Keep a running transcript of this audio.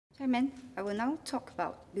comment, I will now talk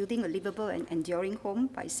about building a livable and enduring home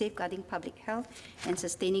by safeguarding public health and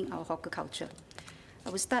sustaining our hawker culture. I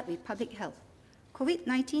will start with public health.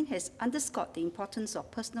 COVID-19 has underscored the importance of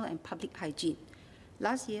personal and public hygiene.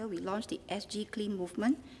 Last year, we launched the SG Clean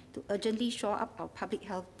movement to urgently shore up our public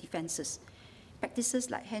health defences. Practices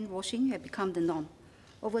like hand washing have become the norm.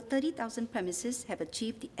 Over 30,000 premises have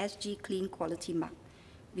achieved the SG Clean quality mark.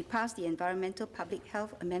 We passed the Environmental Public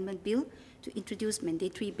Health Amendment Bill to introduce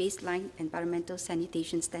mandatory baseline environmental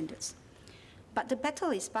sanitation standards. But the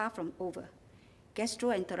battle is far from over.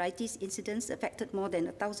 Gastroenteritis incidents affected more than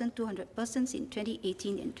 1,200 persons in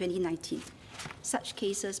 2018 and 2019. Such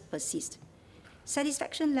cases persist.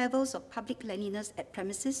 Satisfaction levels of public cleanliness at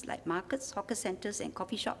premises like markets, hawker centres and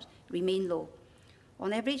coffee shops remain low.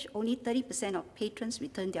 On average, only 30% of patrons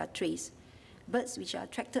return their trays. Birds which are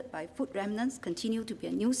attracted by food remnants continue to be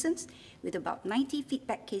a nuisance, with about 90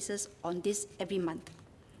 feedback cases on this every month.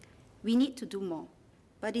 We need to do more,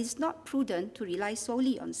 but it is not prudent to rely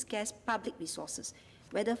solely on scarce public resources,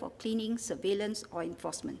 whether for cleaning, surveillance or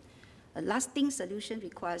enforcement. A lasting solution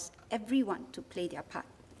requires everyone to play their part.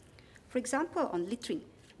 For example, on littering,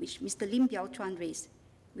 which Mr. Lim Biao Chuan raised,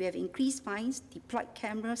 we have increased fines, deployed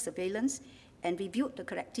camera surveillance, and reviewed the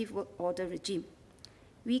corrective work order regime.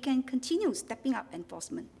 We can continue stepping up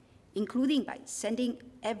enforcement, including by sending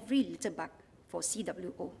every litter bug for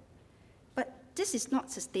CWO. But this is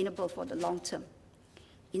not sustainable for the long term.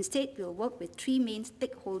 Instead, we'll work with three main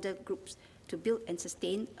stakeholder groups to build and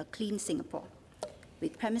sustain a clean Singapore: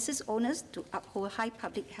 with premises owners to uphold high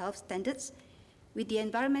public health standards, with the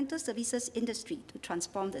environmental services industry to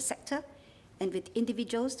transform the sector, and with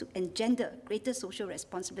individuals to engender greater social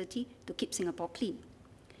responsibility to keep Singapore clean.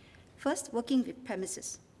 First, working with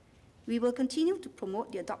premises. We will continue to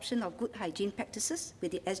promote the adoption of good hygiene practices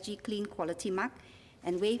with the SG Clean quality mark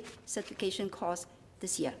and waive certification costs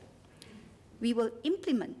this year. We will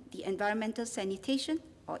implement the environmental sanitation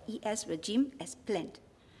or ES regime as planned.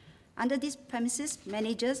 Under this, premises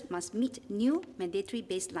managers must meet new mandatory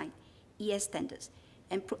baseline ES standards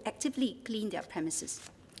and proactively clean their premises.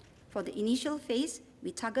 For the initial phase,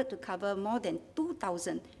 we target to cover more than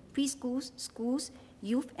 2,000 preschools, schools,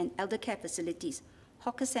 youth and elder care facilities,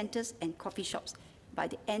 hawker centres and coffee shops by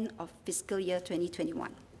the end of fiscal year 2021.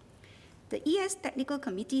 The ES Technical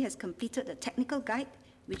Committee has completed a technical guide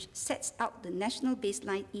which sets out the national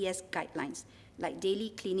baseline ES guidelines, like daily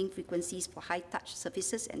cleaning frequencies for high-touch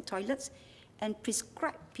surfaces and toilets, and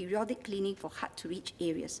prescribed periodic cleaning for hard-to-reach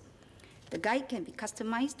areas. The guide can be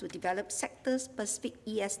customized to develop sector-specific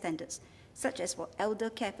ES standards, such as for elder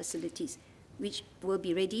care facilities, which will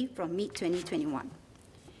be ready from mid-2021.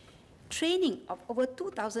 Training of over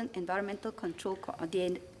 2,000 environmental control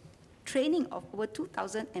coordinators,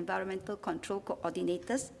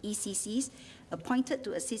 ECCs, appointed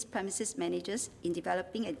to assist premises managers in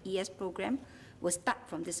developing an ES program will start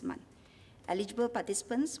from this month. Eligible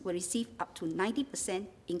participants will receive up to 90%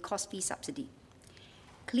 in cost fee subsidy.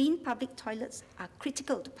 Clean public toilets are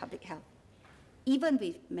critical to public health. Even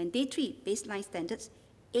with mandatory baseline standards,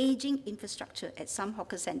 aging infrastructure at some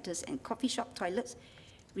hawker centres and coffee shop toilets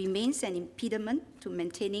remains an impediment to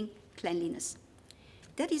maintaining cleanliness.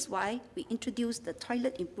 That is why we introduced the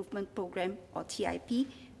Toilet Improvement Programme, or TIP,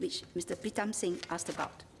 which Mr. Pritam Singh asked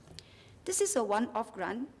about. This is a one-off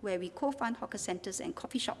grant where we co-fund hawker centres and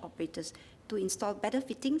coffee shop operators to install better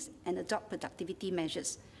fittings and adopt productivity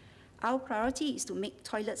measures. Our priority is to make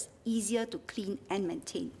toilets easier to clean and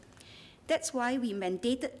maintain. That's why we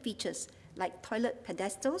mandated features like toilet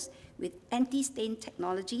pedestals with anti-stain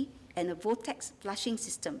technology and a vortex flushing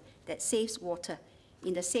system that saves water,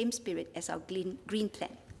 in the same spirit as our green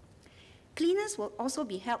plan. Cleaners will also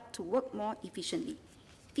be helped to work more efficiently.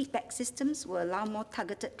 Feedback systems will allow more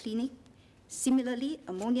targeted cleaning. Similarly,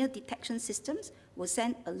 ammonia detection systems will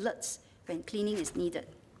send alerts when cleaning is needed.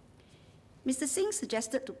 Mr. Singh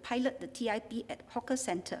suggested to pilot the TIP at a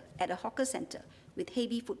hawker centre with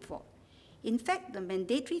heavy footfall. In fact, the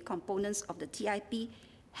mandatory components of the TIP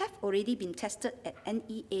have already been tested at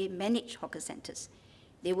NEA-managed hawker centres.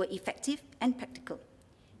 They were effective and practical.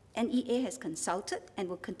 NEA has consulted and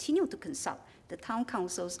will continue to consult the town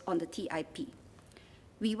councils on the TIP.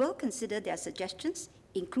 We will consider their suggestions,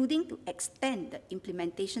 including to extend the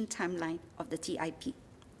implementation timeline of the TIP.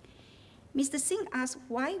 Mr. Singh asked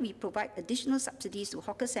why we provide additional subsidies to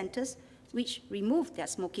hawker centres which remove their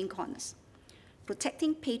smoking corners.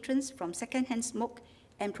 Protecting patrons from second-hand smoke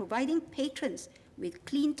and providing patrons with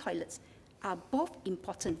clean toilets are both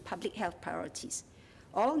important public health priorities.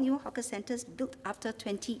 All new hawker centres built after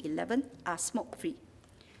 2011 are smoke-free.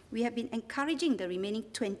 We have been encouraging the remaining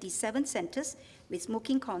 27 centres with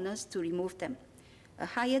smoking corners to remove them. a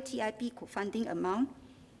higher TIP co-funding amount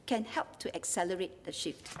can help to accelerate the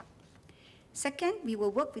shift. Second, we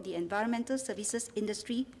will work with the environmental services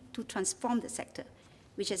industry to transform the sector,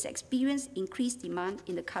 which has experienced increased demand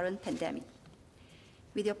in the current pandemic.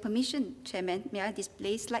 With your permission, Chairman, may I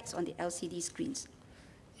display slides on the LCD screens?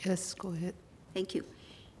 Yes, go ahead. Thank you.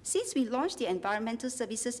 Since we launched the Environmental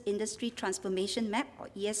Services Industry Transformation Map, or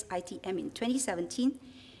ESITM, in 2017,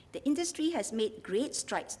 the industry has made great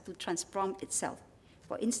strides to transform itself.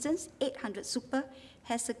 For instance, 800 Super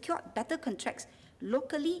has secured better contracts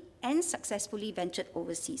locally and successfully ventured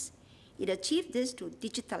overseas. It achieved this through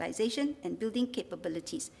digitalization and building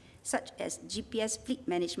capabilities, such as GPS fleet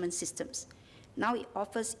management systems. Now it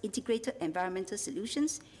offers integrated environmental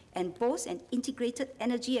solutions and boasts an integrated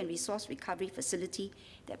energy and resource recovery facility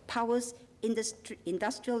that powers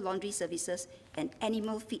industrial laundry services and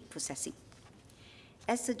animal feed processing.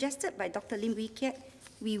 As suggested by Dr. Lim Wee Kiat,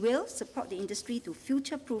 we will support the industry to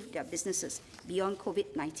future-proof their businesses beyond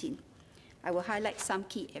COVID-19. I will highlight some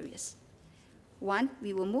key areas. One,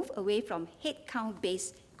 we will move away from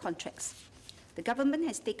headcount-based contracts. The government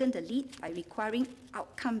has taken the lead by requiring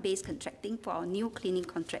outcome-based contracting for our new cleaning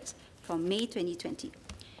contracts from May 2020.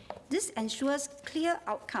 This ensures clear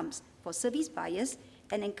outcomes for service buyers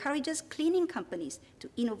and encourages cleaning companies to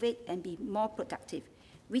innovate and be more productive,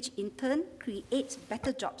 which in turn creates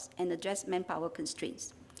better jobs and address manpower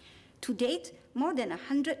constraints. To date, more than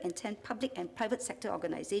 110 public and private sector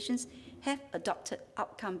organizations have adopted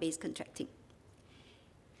outcome-based contracting.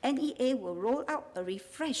 NEA will roll out a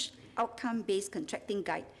refreshed outcome-based contracting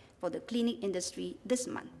guide for the cleaning industry this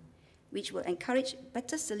month, which will encourage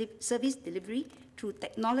better service delivery through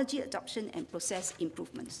technology adoption and process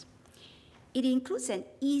improvements. It includes an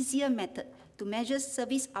easier method to measure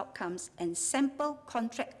service outcomes and sample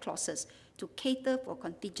contract clauses to cater for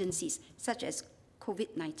contingencies such as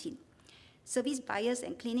COVID-19. Service buyers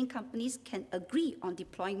and cleaning companies can agree on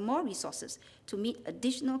deploying more resources to meet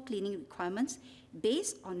additional cleaning requirements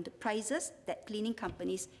based on the prices that cleaning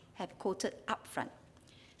companies have quoted upfront.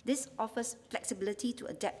 This offers flexibility to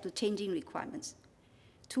adapt to changing requirements.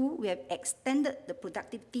 Two, we have extended the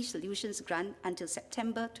Productivity Solutions Grant until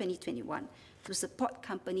September 2021 to support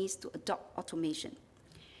companies to adopt automation.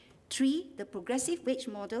 Three, the progressive wage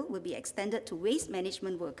model will be extended to waste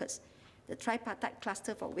management workers. The tripartite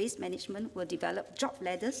cluster for waste management will develop job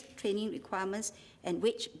ladders, training requirements, and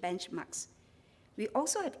wage benchmarks. We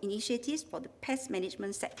also have initiatives for the pest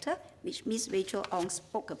management sector, which Ms. Rachel Ong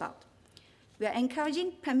spoke about. We are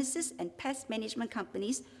encouraging premises and pest management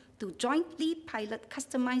companies to jointly pilot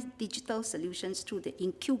customized digital solutions through the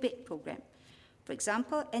Incubate program. For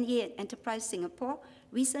example, NEA and Enterprise Singapore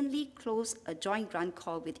recently closed a joint grant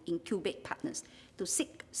call with Incubate partners to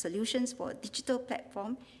seek solutions for a digital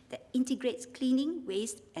platform that integrates cleaning,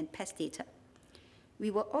 waste, and pest data.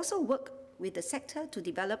 We will also work with the sector to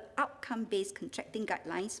develop outcome-based contracting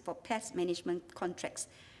guidelines for pest management contracts,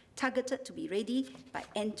 targeted to be ready by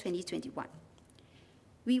end 2021.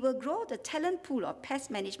 We will grow the talent pool of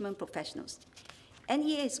pest management professionals.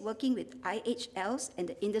 NEA is working with IHLs and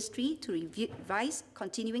the industry to revise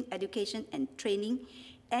continuing education and training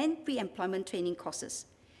and pre-employment training courses,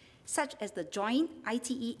 such as the joint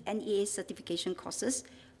ITE NEA certification courses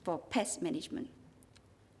for pest management.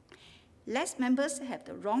 Lest members have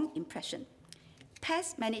the wrong impression,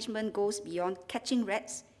 pest management goes beyond catching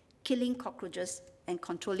rats, killing cockroaches, and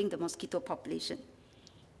controlling the mosquito population.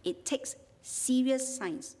 It takes serious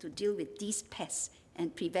science to deal with these pests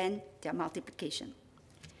and prevent their multiplication.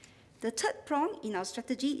 The third prong in our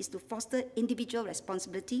strategy is to foster individual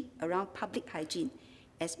responsibility around public hygiene,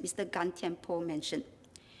 as Mr. Gan Thiam Poh mentioned.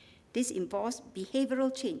 This involves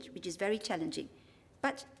behavioral change, which is very challenging,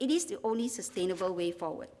 but it is the only sustainable way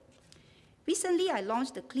forward. Recently, I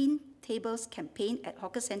launched the Clean Tables campaign at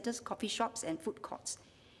hawker centres, coffee shops, and food courts.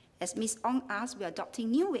 As Ms. Ong asked, we are adopting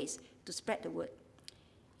new ways to spread the word.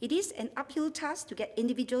 It is an uphill task to get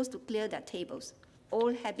individuals to clear their tables.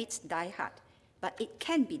 Old habits die hard, but it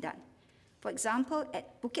can be done. For example,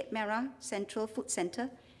 at Bukit Merah Central Food Centre,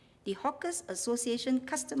 the Hawkers Association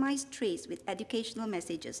customized trays with educational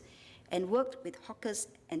messages and worked with hawkers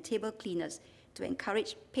and table cleaners to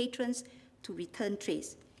encourage patrons to return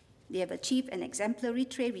trays. They have achieved an exemplary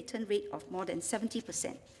tray return rate of more than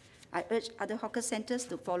 70%. I urge other hawker centres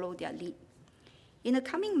to follow their lead. In the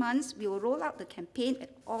coming months, we will roll out the campaign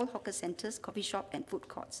at all hawker centres, coffee shop, and food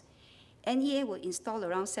courts. NEA will install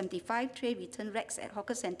around 75 tray return racks at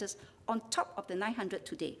hawker centres on top of the 900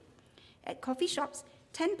 today. At coffee shops,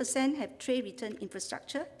 10% have tray return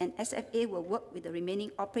infrastructure, and SFA will work with the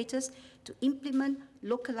remaining operators to implement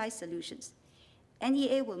localized solutions.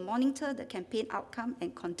 NEA will monitor the campaign outcome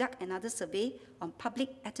and conduct another survey on public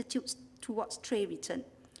attitudes towards tray return.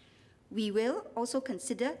 We will also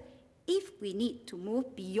consider if we need to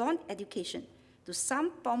move beyond education to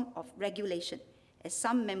some form of regulation, as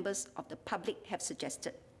some members of the public have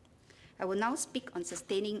suggested. I will now speak on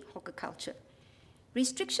sustaining hawker culture.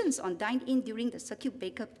 Restrictions on dine-in during the circuit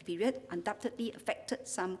breaker period undoubtedly affected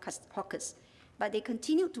some hawkers, but they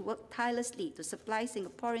continued to work tirelessly to supply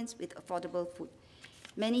Singaporeans with affordable food.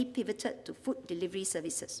 Many pivoted to food delivery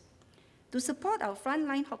services. To support our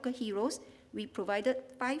frontline hawker heroes, we provided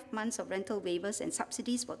 5 months of rental waivers and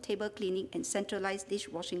subsidies for table cleaning and centralized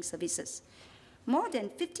dishwashing services. More than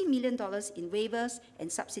 $50 million in waivers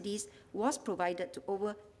and subsidies was provided to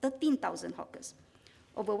over 13,000 hawkers.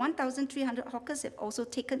 Over 1,300 hawkers have also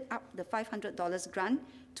taken up the $500 grant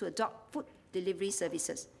to adopt food delivery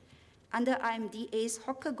services. Under IMDA's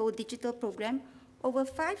Hawker Go digital program, over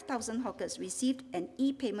 5,000 hawkers received an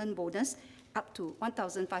e-payment bonus up to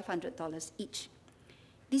 $1,500 each.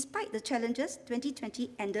 Despite the challenges,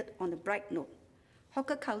 2020 ended on a bright note.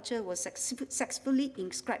 Hawker culture was successfully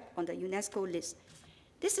inscribed on the UNESCO list.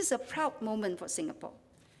 This is a proud moment for Singapore.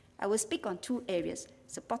 I will speak on 2 areas,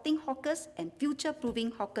 supporting hawkers and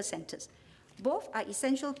future-proofing hawker centres. Both are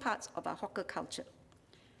essential parts of our hawker culture.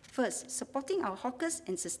 First, supporting our hawkers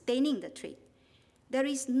and sustaining the trade. There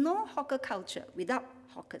is no hawker culture without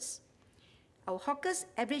hawkers. Our hawkers'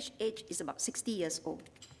 average age is about 60 years old.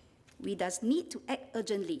 We thus need to act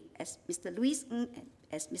urgently, as Mr. Louis Ng and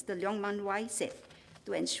as Mr. Leong Man Wai said,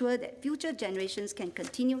 to ensure that future generations can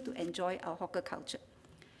continue to enjoy our hawker culture.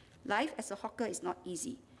 Life as a hawker is not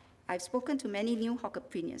easy. I've spoken to many new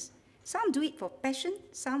hawkerpreneurs. Some do it for passion,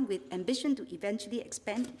 some with ambition to eventually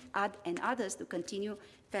expand, and others to continue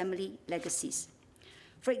family legacies.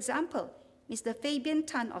 For example, Mr. Fabian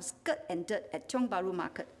Tan of Skirt and Dirt at Tiong Bahru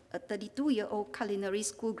Market, a 32-year-old culinary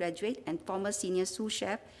school graduate and former senior sous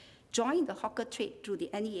chef, joined the hawker trade through the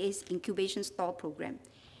NEA's incubation stall program.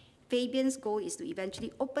 Fabian's goal is to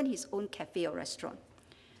eventually open his own cafe or restaurant.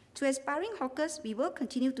 To aspiring hawkers, we will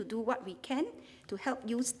continue to do what we can to help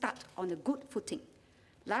you start on a good footing.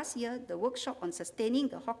 Last year, the workshop on sustaining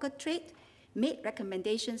the hawker trade made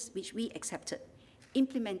recommendations which we accepted.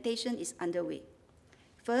 Implementation is underway.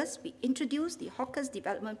 First, we introduced the Hawkers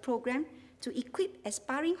Development Program to equip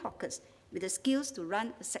aspiring hawkers with the skills to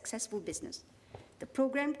run a successful business. The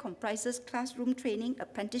program comprises classroom training,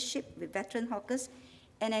 apprenticeship with veteran hawkers,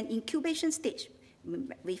 and an incubation stage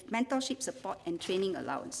with mentorship support and training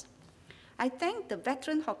allowance. I thank the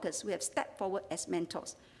veteran hawkers who have stepped forward as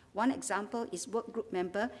mentors. One example is work group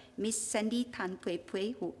member Ms. Sandy Tan Pui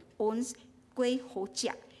Pui, who owns Kueh Ho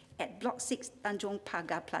Chiak at Block 6 Tanjong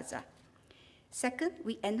Pagar Plaza. Second,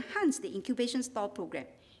 we enhanced the incubation stall program.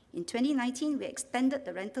 In 2019, we extended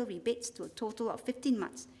the rental rebates to a total of 15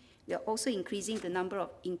 months. We are also increasing the number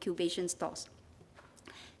of incubation stalls.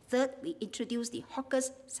 Third, we introduced the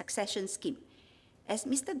Hawkers Succession Scheme. As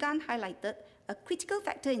Mr. Gan highlighted, a critical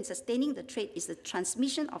factor in sustaining the trade is the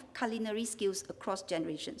transmission of culinary skills across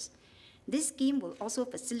generations. This scheme will also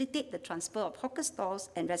facilitate the transfer of hawker stalls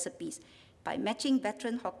and recipes by matching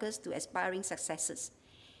veteran hawkers to aspiring successors.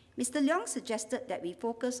 Mr. Leong suggested that we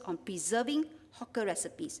focus on preserving hawker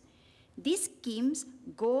recipes. These schemes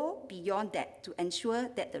go beyond that to ensure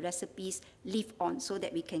that the recipes live on so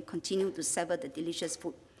that we can continue to savor the delicious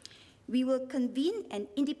food. We will convene an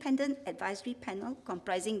independent advisory panel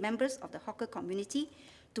comprising members of the hawker community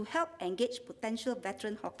to help engage potential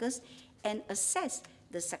veteran hawkers and assess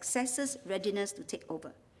the successors' readiness to take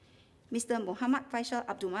over. Mr. Muhammad Faisal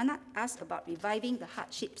Abdul Manat asked about reviving the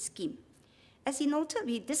hardship scheme. As he noted,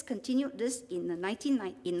 we discontinued this in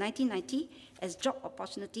 1990 as job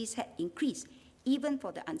opportunities had increased, even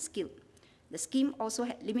for the unskilled. The scheme also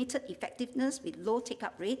had limited effectiveness with low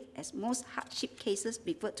take-up rate, as most hardship cases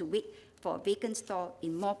preferred to wait for a vacant stall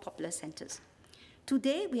in more popular centres.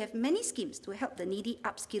 Today, we have many schemes to help the needy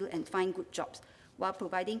upskill and find good jobs, while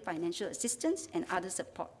providing financial assistance and other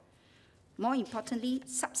support. More importantly,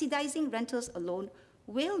 subsidizing rentals alone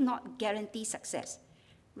will not guarantee success.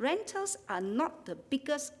 Rentals are not the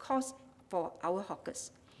biggest cost for our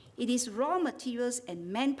hawkers. It is raw materials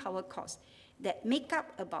and manpower costs that make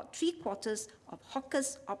up about 3/4 of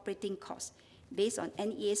hawkers' operating costs, based on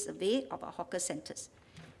NEA's survey of our hawker centres.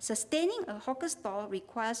 Sustaining a hawker stall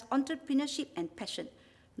requires entrepreneurship and passion,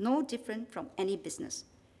 no different from any business.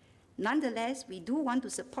 Nonetheless, we do want to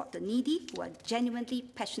support the needy who are genuinely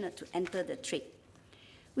passionate to enter the trade.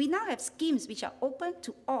 We now have schemes which are open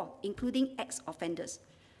to all, including ex-offenders.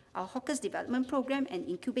 Our Hawkers Development Program and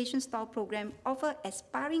Incubation Stall Program offer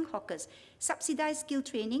aspiring hawkers subsidized skill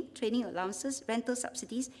training, training allowances, rental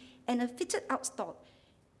subsidies, and a fitted-out stall,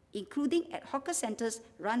 including at hawker centres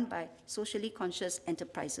run by socially conscious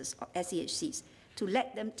enterprises, or SEHCs, to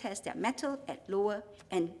let them test their mettle at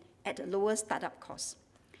a lower startup cost.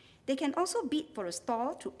 They can also bid for a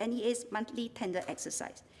stall through NEA's monthly tender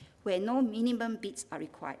exercise, where no minimum bids are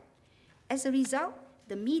required. As a result,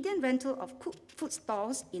 the median rental of cooked food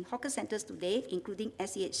stalls in hawker centres today, including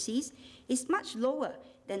SEHCs, is much lower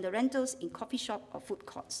than the rentals in coffee shop or food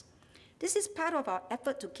courts. This is part of our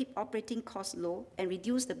effort to keep operating costs low and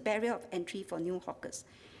reduce the barrier of entry for new hawkers.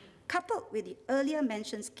 Coupled with the earlier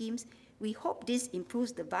mentioned schemes, we hope this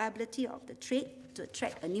improves the viability of the trade to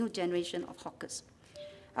attract a new generation of hawkers.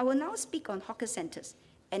 I will now speak on hawker centres,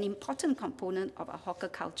 an important component of our hawker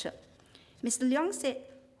culture. Mr. Leong said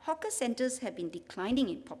hawker centres have been declining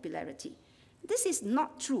in popularity. This is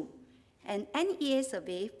not true. An NEA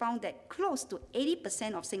survey found that close to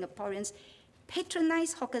 80% of Singaporeans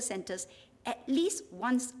patronize hawker centres at least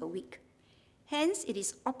once a week. Hence, it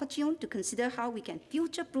is opportune to consider how we can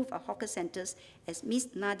future-proof our hawker centres, as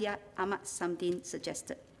Ms. Nadia Ahmad Samdin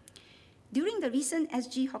suggested. During the recent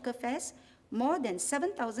SG Hawker Fest, more than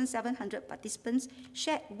 7,700 participants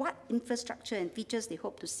shared what infrastructure and features they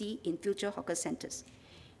hope to see in future hawker centres.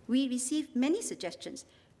 We received many suggestions,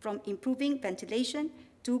 from improving ventilation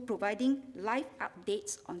to providing live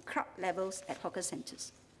updates on crowd levels at hawker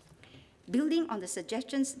centres. Building on the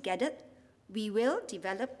suggestions gathered, we will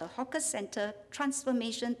develop a hawker centre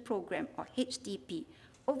transformation program, or HTP,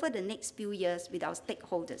 over the next few years with our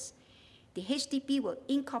stakeholders. The HTP will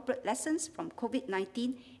incorporate lessons from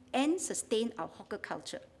COVID-19 and sustain our hawker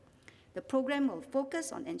culture. The program will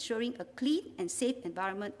focus on ensuring a clean and safe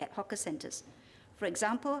environment at hawker centres. For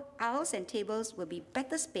example, aisles and tables will be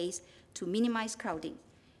better spaced to minimize crowding.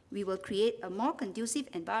 We will create a more conducive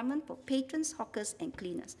environment for patrons, hawkers, and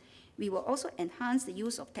cleaners. We will also enhance the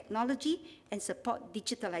use of technology and support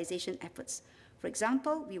digitalization efforts. For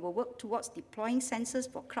example, we will work towards deploying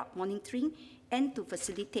sensors for crowd monitoring and to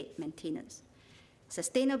facilitate maintenance.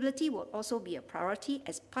 Sustainability will also be a priority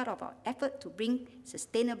as part of our effort to bring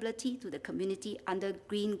sustainability to the community under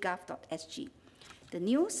greengov.sg. The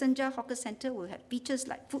new Senja Hawker Centre will have features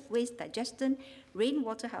like food waste digestion,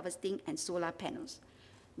 rainwater harvesting, and solar panels.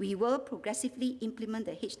 We will progressively implement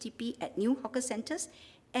the HTP at new hawker centres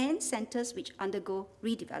and centres which undergo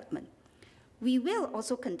redevelopment. We will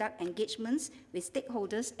also conduct engagements with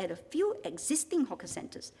stakeholders at a few existing hawker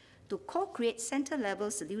centres to co-create centre-level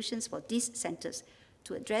solutions for these centres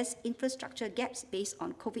to address infrastructure gaps based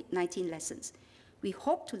on COVID-19 lessons. We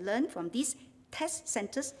hope to learn from these test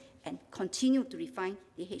centres and continue to refine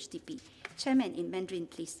the HTP. Chairman, in Mandarin,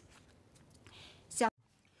 please.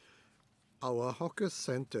 Our hawker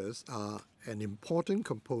centres are an important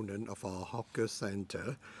component of our hawker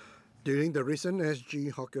centre. During the recent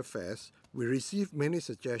SG Hawker Fest, we received many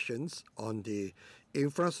suggestions on the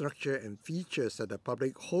infrastructure and features that the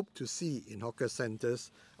public hope to see in hawker centres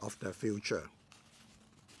of the future.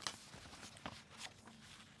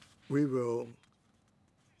 We will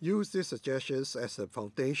use these suggestions as a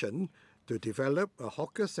foundation to develop a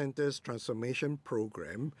hawker centres transformation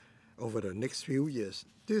program over the next few years.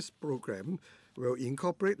 This program will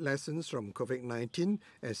incorporate lessons from COVID-19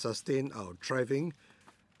 and sustain our thriving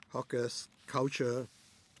hawkers culture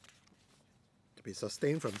to be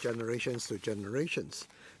sustained from generations to generations.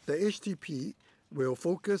 The HTP will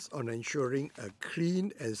focus on ensuring a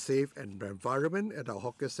clean and safe environment at our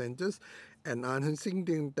hawker centres and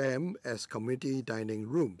enhancing them as community dining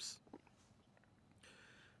rooms.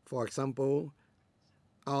 For example,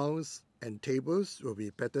 aisles and tables will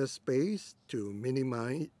be better spaced to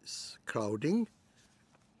minimize crowding.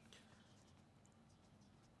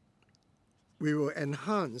 We will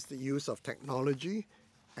enhance the use of technology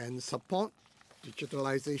and support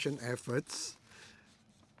digitalization efforts,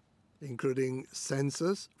 including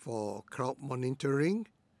sensors for crowd monitoring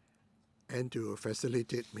and to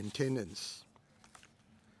facilitate maintenance.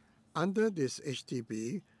 Under this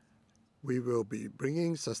HTP, we will be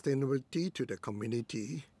bringing sustainability to the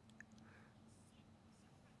community,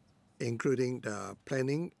 including the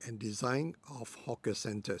planning and design of hawker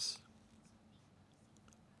centres.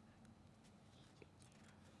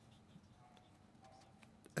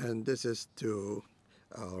 And this is to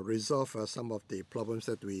resolve some of the problems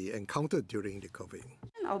that we encountered during the COVID.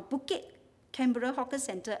 Our Bukit Canberra Hawker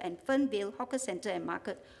Centre and Fernvale Hawker Centre and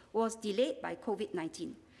Market was delayed by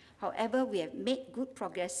COVID-19. However, we have made good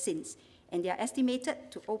progress since, and they are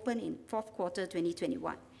estimated to open in fourth quarter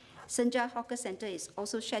 2021. Senja Hawker Centre is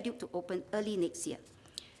also scheduled to open early next year.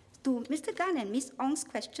 To Mr. Gan and Ms. Ong's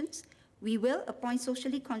questions, we will appoint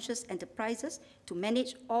socially conscious enterprises to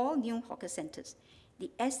manage all new hawker centres. The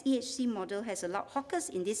SEHC model has allowed hawkers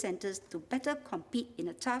in these centres to better compete in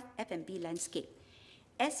a tough F&B landscape.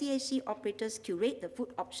 SEHC operators curate the food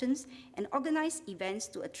options and organize events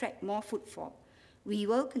to attract more footfall. We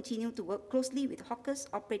will continue to work closely with hawkers,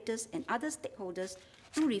 operators, and other stakeholders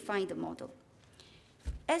to refine the model.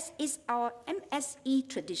 As is our MSE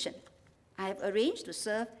tradition, I have arranged to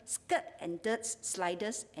serve skirt and dirt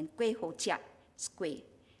sliders and kueh ho chia kueh,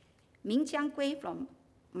 Ming Chiang kueh from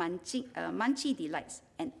Manchi Delights,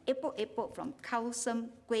 and epok epok from Khao Sem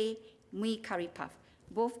kueh mui curry puff,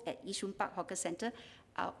 both at Yishun Park Hawker Centre,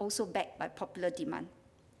 are also backed by popular demand.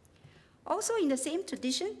 Also in the same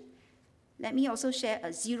tradition, let me also share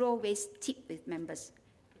a zero waste tip with members.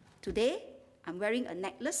 Today, I'm wearing a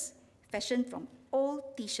necklace fashioned from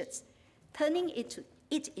old t-shirts, turning it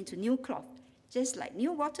into new cloth, just like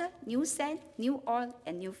new water, new sand, new oil,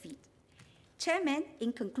 and new feed. Chairman,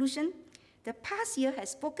 in conclusion, the past year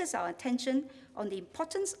has focused our attention on the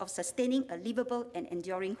importance of sustaining a livable and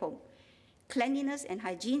enduring home, cleanliness and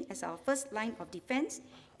hygiene as our first line of defense,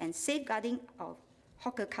 and safeguarding our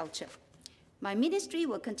hawker culture. My ministry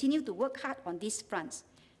will continue to work hard on these fronts,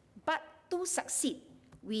 but to succeed,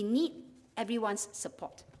 we need everyone's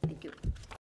support. Thank you.